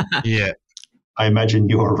 Chris. Yeah. I imagine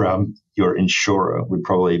your insurer would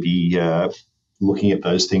probably be looking at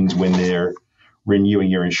those things when they're renewing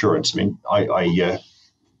your insurance. I mean,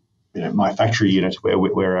 my factory unit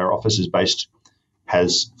where our office is based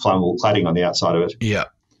has flammable cladding on the outside of it. Yeah.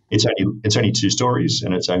 It's only 2 stories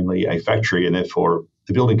and it's only a factory, and therefore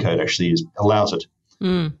the building code actually allows it.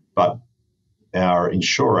 Mm. But our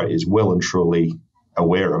insurer is well and truly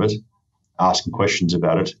aware of it, asking questions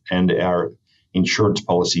about it, and our insurance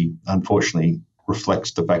policy unfortunately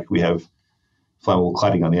reflects the fact we have flammable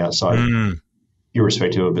cladding on the outside,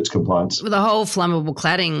 irrespective of its compliance. Well, the whole flammable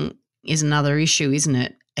cladding is another issue, isn't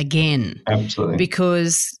it? Again. Absolutely.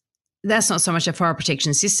 Because that's not so much a fire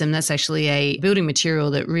protection system. That's actually a building material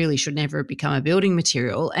that really should never become a building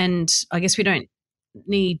material. And I guess we don't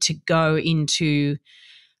need to go into,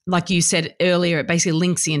 like you said earlier, it basically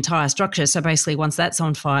links the entire structure. So basically once that's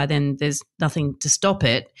on fire, then there's nothing to stop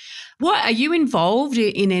it. What are you involved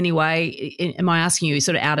in any way? Am I asking you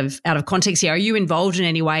sort of out of context here? Are you involved in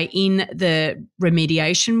any way in the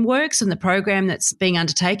remediation works and the program that's being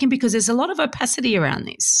undertaken? Because there's a lot of opacity around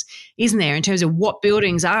this, isn't there, in terms of what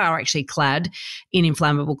buildings are actually clad in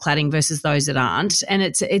inflammable cladding versus those that aren't. And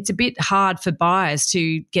it's a bit hard for buyers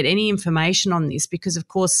to get any information on this because, of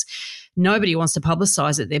course, nobody wants to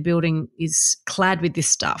publicise that their building is clad with this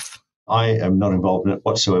stuff. I am not involved in it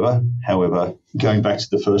whatsoever. However, going back to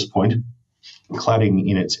the first point, cladding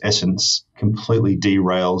in its essence completely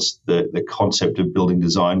derails the concept of building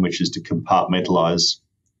design, which is to compartmentalise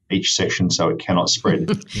each section so it cannot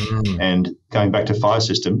spread. And going back to fire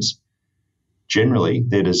systems, generally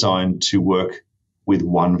they're designed to work with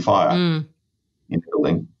one fire in the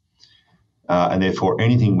building. And therefore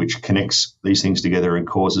anything which connects these things together and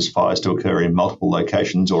causes fires to occur in multiple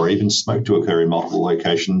locations or even smoke to occur in multiple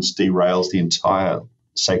locations derails the entire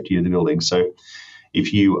safety of the building. So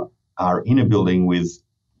if you are in a building with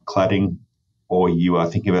cladding or you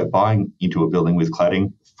are thinking about buying into a building with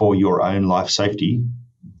cladding for your own life safety,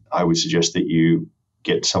 I would suggest that you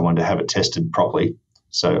get someone to have it tested properly.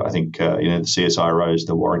 So I think the CSIROs,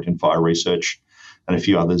 the Warrington Fire Research, and a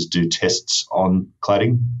few others do tests on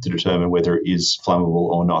cladding to determine whether it is flammable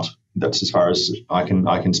or not. That's as far as I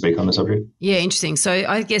can speak on the subject. Yeah, interesting. So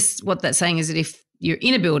I guess what that's saying is that if you're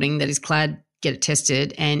in a building that is clad, get it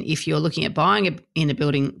tested, and if you're looking at buying in a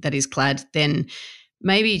building that is clad, then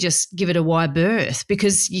maybe just give it a wide berth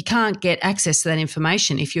because you can't get access to that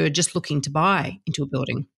information if you're just looking to buy into a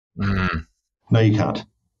building. No, you can't.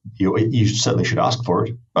 You certainly should ask for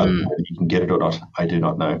it, but whether you can get it or not, I do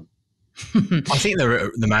not know. I think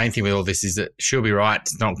the main thing with all this is that she'll be right.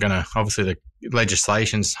 It's not going to, obviously the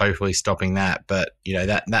legislation's hopefully stopping that, but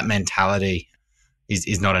that mentality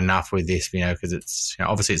is not enough with this, because it's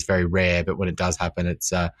obviously it's very rare, but when it does happen,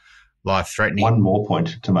 it's life threatening. One more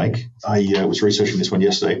point to make. I was researching this one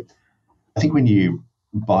yesterday. I think when you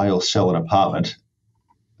buy or sell an apartment,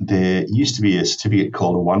 there used to be a certificate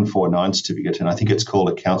called a 149 certificate, and I think it's called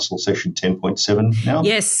a council section 10.7 now.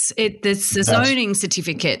 Yes, it's the zoning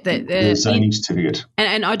certificate. The zoning certificate.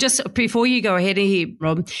 And I just, before you go ahead here,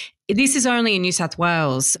 Rob, this is only in New South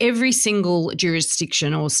Wales. Every single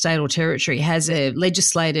jurisdiction or state or territory has a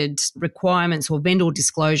legislated requirements or vendor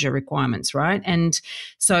disclosure requirements, right? And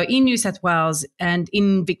so in New South Wales and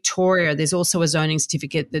in Victoria, there's also a zoning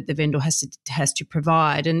certificate that the vendor has to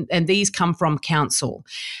provide, and these come from council.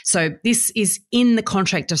 So this is in the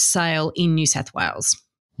contract of sale in New South Wales.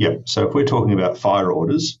 Yep. So if we're talking about fire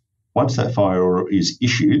orders, once that fire order is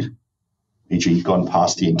issued, e.g. gone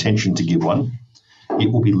past the intention to give one, it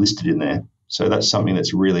will be listed in there. So that's something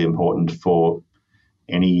that's really important for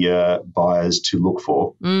any buyers to look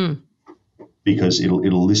for because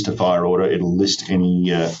it'll list a fire order, it'll list any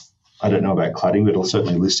I don't know about cladding, but it'll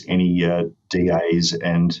certainly list any DAs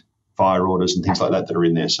and fire orders and things like that are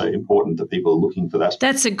in there. So important that people are looking for that.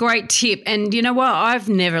 That's a great tip. And you know what? I've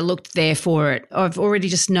never looked there for it. I've already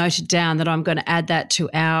just noted down that I'm going to add that to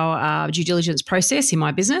our due diligence process in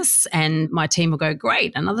my business, and my team will go,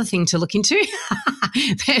 great, another thing to look into.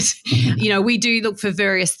 We do look for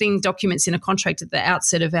various things, documents in a contract at the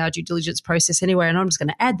outset of our due diligence process anyway, and I'm just going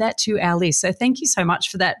to add that to our list. So thank you so much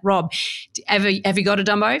for that, Rob. Have you got a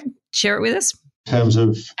Dumbo? Share it with us. In terms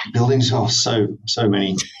of buildings, so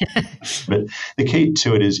many. But the key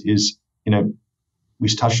to it is we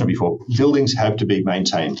touched on it before, buildings have to be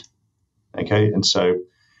maintained, okay? And so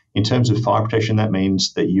in terms of fire protection, that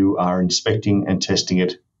means that you are inspecting and testing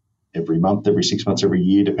it every month, every 6 months, every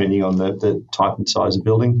year, depending on the type and size of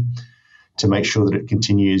building, to make sure that it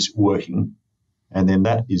continues working. And then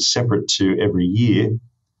that is separate to every year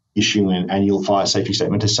issuing an annual fire safety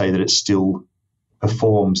statement to say that it still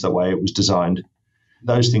performs the way it was designed.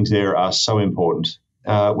 Those things there are so important.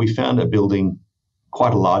 We found a building,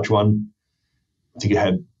 quite a large one. I think it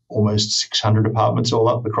had almost 600 apartments all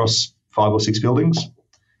up across 5 or 6 buildings.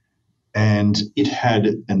 And it had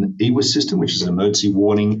an EWIS system, which is an emergency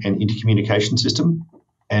warning and intercommunication system.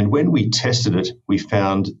 And when we tested it, we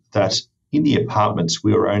found that in the apartments,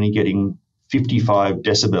 we were only getting 55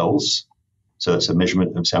 decibels. So that's a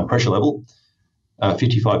measurement of sound pressure level,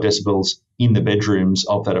 55 decibels in the bedrooms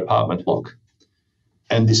of that apartment block.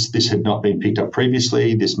 And this had not been picked up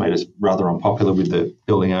previously. This made us rather unpopular with the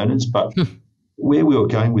building owners. But where we were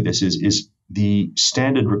going with this is the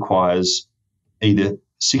standard requires either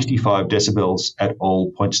 65 decibels at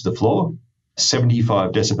all points of the floor,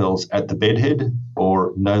 75 decibels at the bedhead,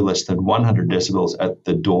 or no less than 100 decibels at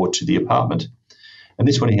the door to the apartment. And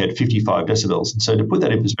this one he had 55 decibels. And so to put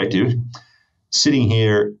that in perspective, sitting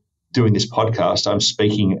here doing this podcast, I'm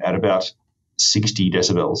speaking at about 60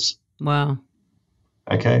 decibels. Wow.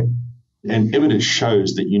 Okay. And evidence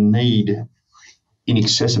shows that you need in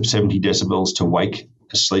excess of 70 decibels to wake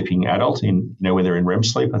a sleeping adult when they're in REM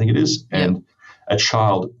sleep, I think it is. And a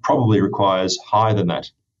child probably requires higher than that.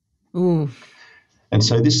 Ooh. And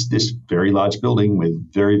so this very large building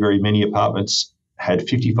with very, very many apartments had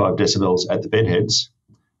 55 decibels at the bedheads.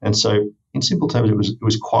 And so in simple terms, it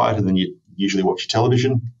was quieter than you usually watch your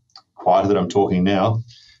television, quieter than I'm talking now,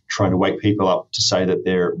 trying to wake people up to say that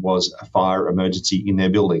there was a fire emergency in their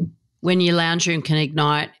building. When your lounge room can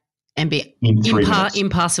ignite and be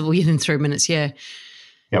impassable within 3 minutes, yeah.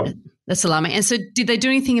 Yep. That's alarming. And so did they do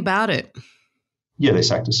anything about it? Yeah, they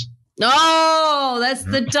sacked us. Oh, that's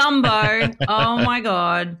the Dumbo. Oh, my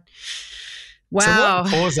God. Wow. So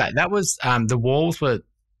what caused that? That was the walls were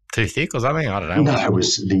too thick or something? I don't know. No, it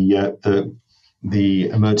was the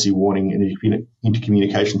emergency warning and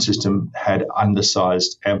intercommunication system had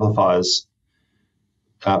undersized amplifiers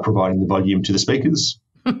providing the volume to the speakers.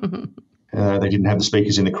 They didn't have the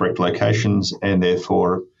speakers in the correct locations, and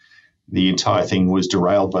therefore the entire thing was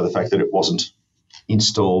derailed by the fact that it wasn't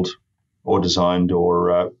installed or designed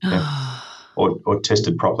or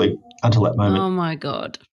tested properly until that moment. Oh, my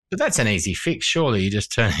God. But that's an easy fix, surely. You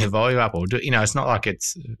just turn the volume up or it's not like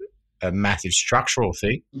it's a massive structural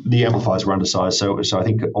thing. The amplifiers were undersized, so I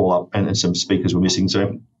think all up, and some speakers were missing.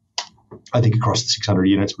 So I think across the 600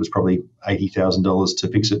 units was probably $80,000 to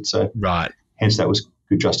fix it. So right, hence that was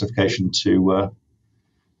good justification to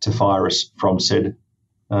fire us from said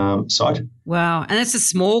site. Wow, and that's a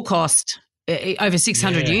small cost, over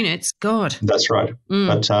 600 units. God, that's right.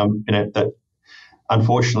 But that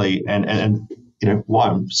unfortunately, and why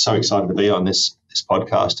I'm so excited to be on this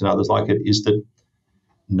podcast and others like it is that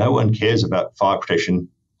no one cares about fire protection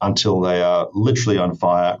until they are literally on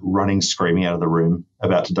fire, running, screaming out of the room,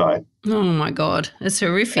 about to die. Oh, my God. That's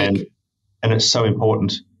horrific. And it's so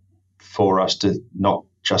important for us to not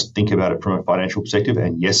just think about it from a financial perspective.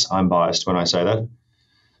 And, yes, I'm biased when I say that.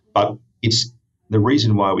 But it's the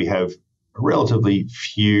reason why we have relatively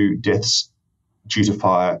few deaths due to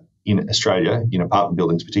fire in Australia, in apartment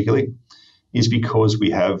buildings particularly, is because we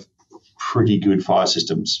have pretty good fire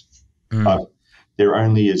systems. But they're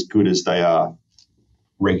only as good as they are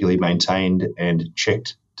regularly maintained and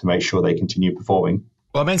checked to make sure they continue performing.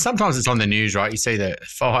 Well, I mean, sometimes it's on the news, right? You see the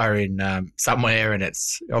fire in somewhere and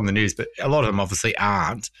it's on the news, but a lot of them obviously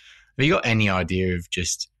aren't. Have you got any idea of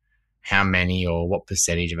just how many or what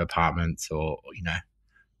percentage of apartments or,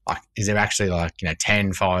 like, is there actually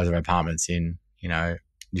 10 fires of apartments in,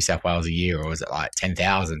 New South Wales a year, or is it like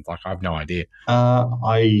 10,000? Like, I have no idea.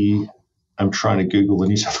 I am trying to Google the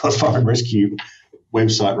New South Wales Fire and Rescue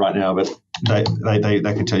website right now, but they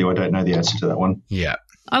can tell you I don't know the answer to that one. Yeah.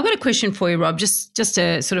 I've got a question for you, Rob, just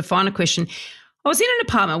a sort of final question. I was in an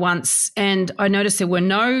apartment once and I noticed there were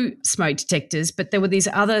no smoke detectors, but there were these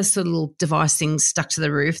other sort of little device things stuck to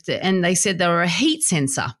the roof and they said they were a heat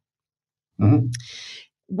sensor. Mm-hmm.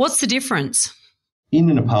 What's the difference? In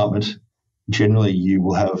an apartment, generally you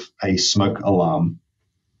will have a smoke alarm.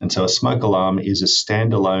 And so a smoke alarm is a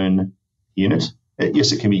standalone unit.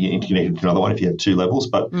 Yes, it can be interconnected to another one if you have two levels,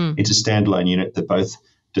 but it's a standalone unit that both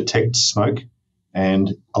detects smoke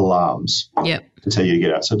and alarms to tell you to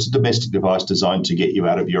get out. So it's a domestic device designed to get you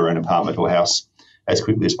out of your own apartment or house as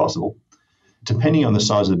quickly as possible. Depending on the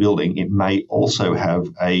size of the building, it may also have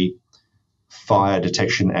a fire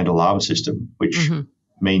detection and alarm system, which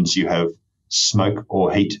means you have smoke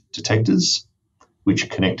or heat detectors, which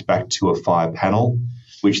connect back to a fire panel,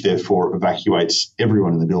 which therefore evacuates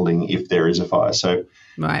everyone in the building if there is a fire. So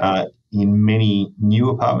in many new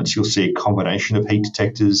apartments, you'll see a combination of heat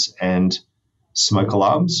detectors and smoke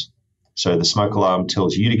alarms. So the smoke alarm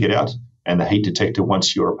tells you to get out, and the heat detector,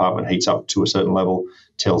 once your apartment heats up to a certain level,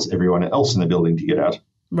 tells everyone else in the building to get out.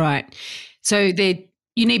 Right. So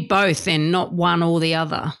you need both then, not one or the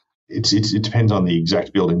other. It depends on the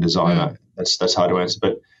exact building design. That's hard to answer.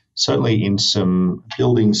 But certainly in some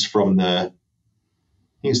buildings from the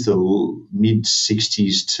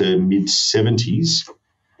mid-60s to mid-70s,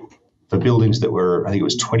 for buildings that were, I think it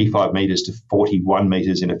was 25 metres to 41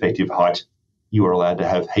 metres in effective height, you were allowed to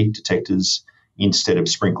have heat detectors instead of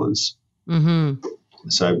sprinklers. Mm-hmm.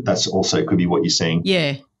 So that's also could be what you're seeing.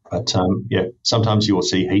 Yeah. But, sometimes you will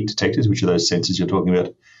see heat detectors, which are those sensors you're talking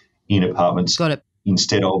about, in apartments. Got it.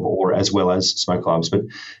 Instead of or as well as smoke alarms. But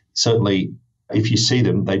certainly if you see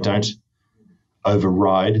them, they don't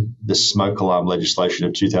override the smoke alarm legislation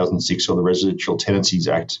of 2006 or the Residential Tenancies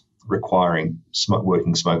Act requiring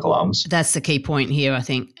working smoke alarms. That's the key point here, I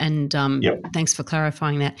think. And thanks for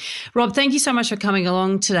clarifying that. Rob, thank you so much for coming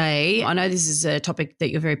along today. I know this is a topic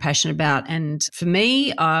that you're very passionate about. And for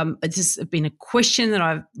me, it's just been a question that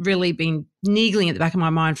I've really been niggling at the back of my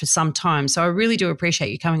mind for some time. So I really do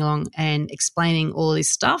appreciate you coming along and explaining all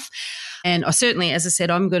this stuff. And I certainly, as I said,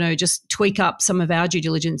 I'm going to just tweak up some of our due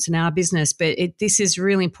diligence in our business. But this is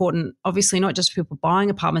really important, obviously, not just for people buying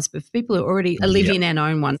apartments, but for people who already live in and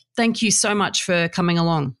own one. Thank you so much for coming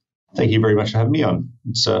along. Thank you very much for having me on.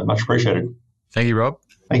 It's much appreciated. Thank you, Rob.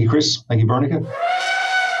 Thank you, Chris. Thank you, Veronica.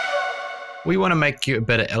 We want to make you a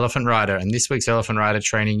better elephant rider, and this week's elephant rider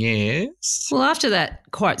training is... Well, after that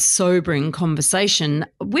quite sobering conversation,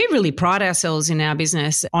 we really pride ourselves in our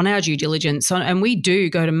business on our due diligence, and we do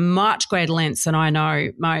go to much greater lengths than I know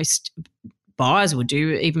most buyers would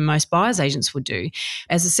do, even most buyers agents would do.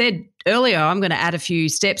 As I said earlier, I'm going to add a few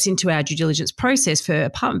steps into our due diligence process for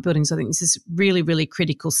apartment buildings. I think this is really, really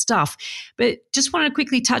critical stuff. But just want to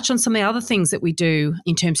quickly touch on some of the other things that we do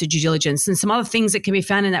in terms of due diligence and some other things that can be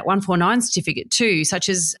found in that 149 certificate too, such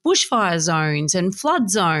as bushfire zones and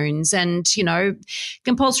flood zones and,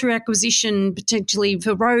 compulsory acquisition potentially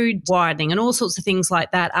for road widening and all sorts of things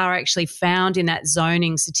like that are actually found in that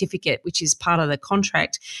zoning certificate, which is part of the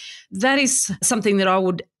contract. That is something that I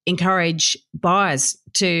would encourage buyers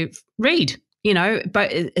to read,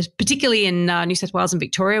 but particularly in New South Wales and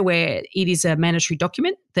Victoria, where it is a mandatory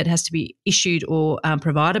document that has to be issued or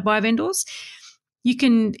provided by vendors. You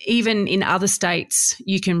can, even in other states,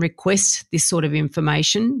 you can request this sort of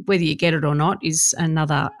information. Whether you get it or not is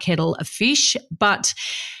another kettle of fish. But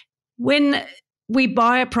when we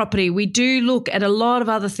buy a property, we do look at a lot of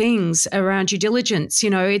other things around due diligence.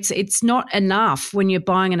 It's not enough when you're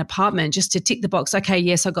buying an apartment just to tick the box, okay,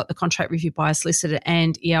 yes, I got the contract review by a solicitor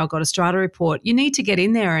and, I got a strata report. You need to get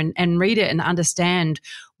in there and read it and understand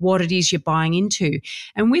what it is you're buying into.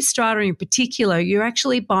 And with strata in particular, you're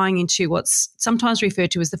actually buying into what's sometimes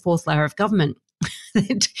referred to as the fourth layer of government.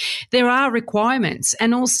 There are requirements.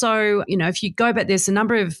 And also, if you go back, there's a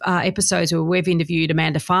number of episodes where we've interviewed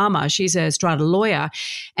Amanda Farmer. She's a strata lawyer.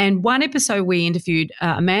 And one episode we interviewed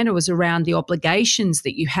Amanda was around the obligations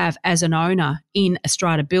that you have as an owner in a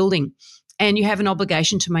strata building. And you have an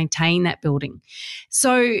obligation to maintain that building.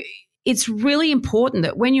 So it's really important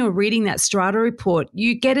that when you're reading that strata report,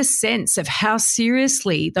 you get a sense of how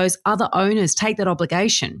seriously those other owners take that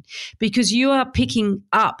obligation, because you are picking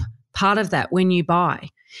up part of that when you buy.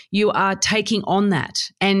 You are taking on that.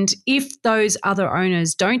 And if those other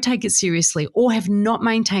owners don't take it seriously or have not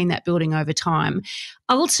maintained that building over time,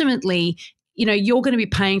 ultimately, you're going to be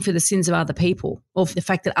paying for the sins of other people, or for the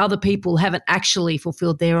fact that other people haven't actually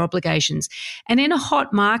fulfilled their obligations. And in a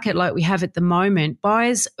hot market like we have at the moment,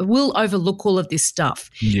 buyers will overlook all of this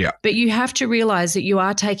stuff. Yeah. But you have to realize that you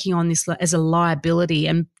are taking on this as a liability,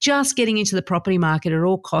 and just getting into the property market at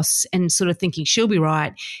all costs and sort of thinking she'll be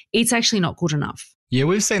right, it's actually not good enough. Yeah,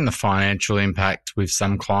 we've seen the financial impact with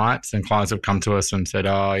some clients, and clients have come to us and said,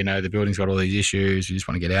 the building's got all these issues, you just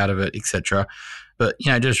want to get out of it, etc. But,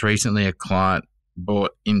 just recently a client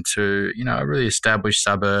bought into, a really established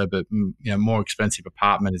suburb, but, more expensive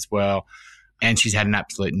apartment as well. And she's had an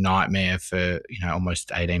absolute nightmare for,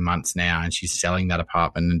 almost 18 months now, and she's selling that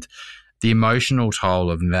apartment. And the emotional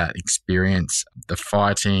toll of that experience, the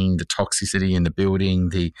fighting, the toxicity in the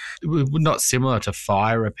building, it was not similar to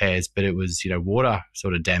fire repairs, but it was, water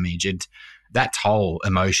sort of damage. And that toll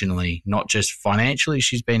emotionally, not just financially,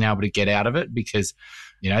 she's been able to get out of it because,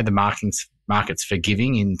 the market's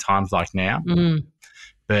forgiving in times like now. Mm.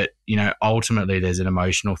 But, ultimately there's an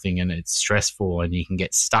emotional thing and it's stressful and you can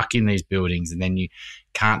get stuck in these buildings and then you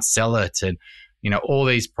can't sell it and, all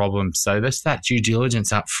these problems. So there's that due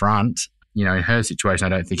diligence up front. In her situation, I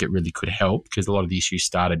don't think it really could help because a lot of the issues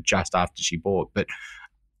started just after she bought. But,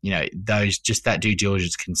 that due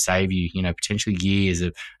diligence can save you, potentially years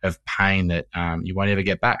of pain that you won't ever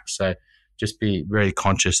get back. So just be very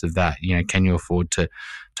conscious of that. Can you afford to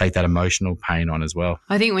take that emotional pain on as well?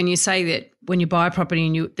 I think when you say that when you buy a property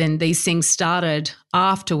and then these things started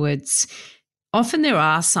afterwards, often there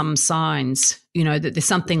are some signs, that there's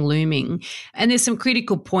something looming. And there's some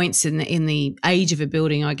critical points in the age of a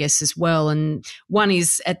building, I guess, as well. And one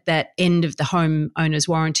is at that end of the homeowner's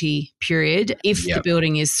warranty period. If the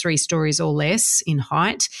building is 3 stories or less in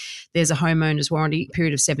height, there's a homeowner's warranty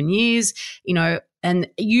period of 7 years, and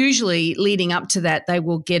usually leading up to that, they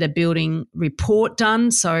will get a building report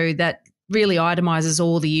done. So that really itemises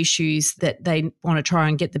all the issues that they want to try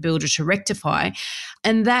and get the builder to rectify.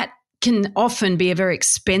 And that can often be a very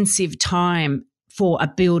expensive time for a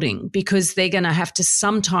building because they're going to have to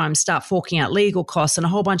sometimes start forking out legal costs and a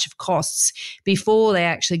whole bunch of costs before they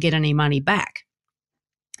actually get any money back.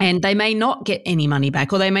 And they may not get any money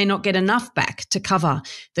back or they may not get enough back to cover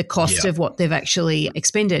the cost of what they've actually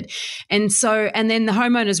expended. And then the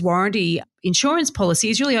homeowner's warranty insurance policy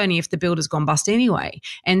is really only if the builder's gone bust anyway.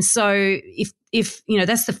 And so if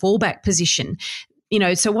that's the fallback position.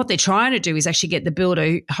 So what they're trying to do is actually get the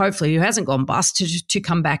builder, hopefully who hasn't gone bust, to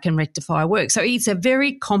come back and rectify work. So it's a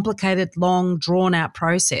very complicated, long, drawn-out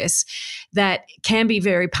process that can be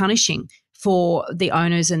very punishing for the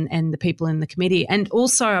owners and the people in the committee. And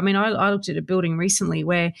also, I looked at a building recently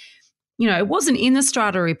where, it wasn't in the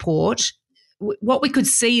strata report. What we could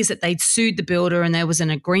see is that they'd sued the builder and there was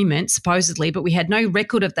an agreement, supposedly, but we had no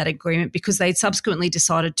record of that agreement because they'd subsequently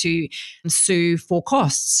decided to sue for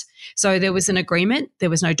costs. So there was an agreement.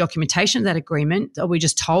 There was no documentation of that agreement. We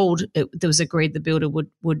just told there was agreed the builder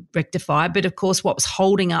would rectify. But, of course, what was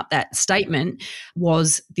holding up that statement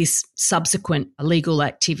was this subsequent legal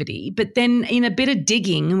activity. But then in a bit of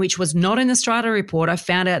digging, which was not in the strata report, I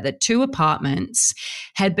found out that 2 apartments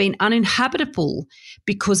had been uninhabitable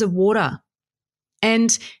because of water.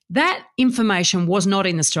 And that information was not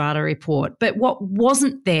in the strata report, but what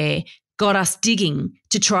wasn't there got us digging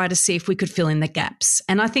to try to see if we could fill in the gaps.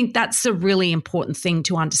 And I think that's a really important thing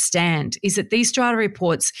to understand is that these strata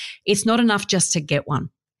reports, it's not enough just to get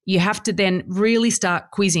one. You have to then really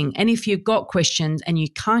start quizzing. And if you've got questions and you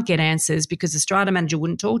can't get answers because the strata manager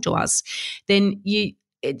wouldn't talk to us, then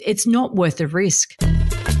it's not worth the risk.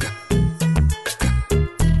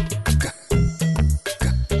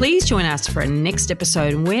 Please join us for our next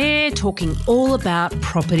episode. We're talking all about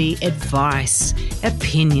property advice,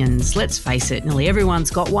 opinions. Let's face it, nearly everyone's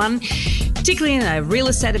got one, particularly in a real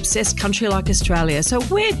estate obsessed country like Australia. So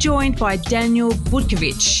we're joined by Daniel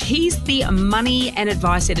Budkovich. He's the money and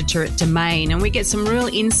advice editor at Domain, and we get some real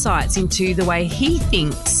insights into the way he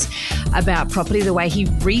thinks about property, the way he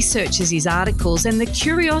researches his articles, and the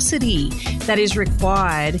curiosity that is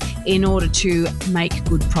required in order to make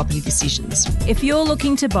good property decisions. If you're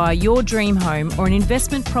looking to buy your dream home or an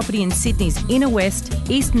investment property in Sydney's inner west,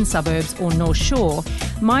 eastern suburbs or North Shore,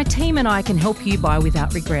 my team and I can help you buy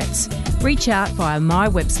without regrets. Reach out via my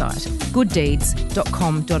website,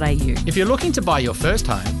 gooddeeds.com.au. If you're looking to buy your first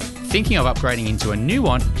home, thinking of upgrading into a new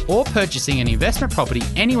one, or purchasing an investment property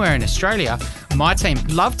anywhere in Australia, my team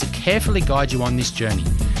love to carefully guide you on this journey.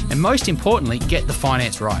 And most importantly, get the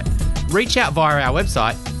finance right. Reach out via our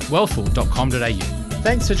website, wealthful.com.au.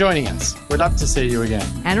 Thanks for joining us. We'd love to see you again.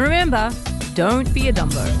 And remember, don't be a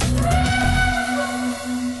Dumbo.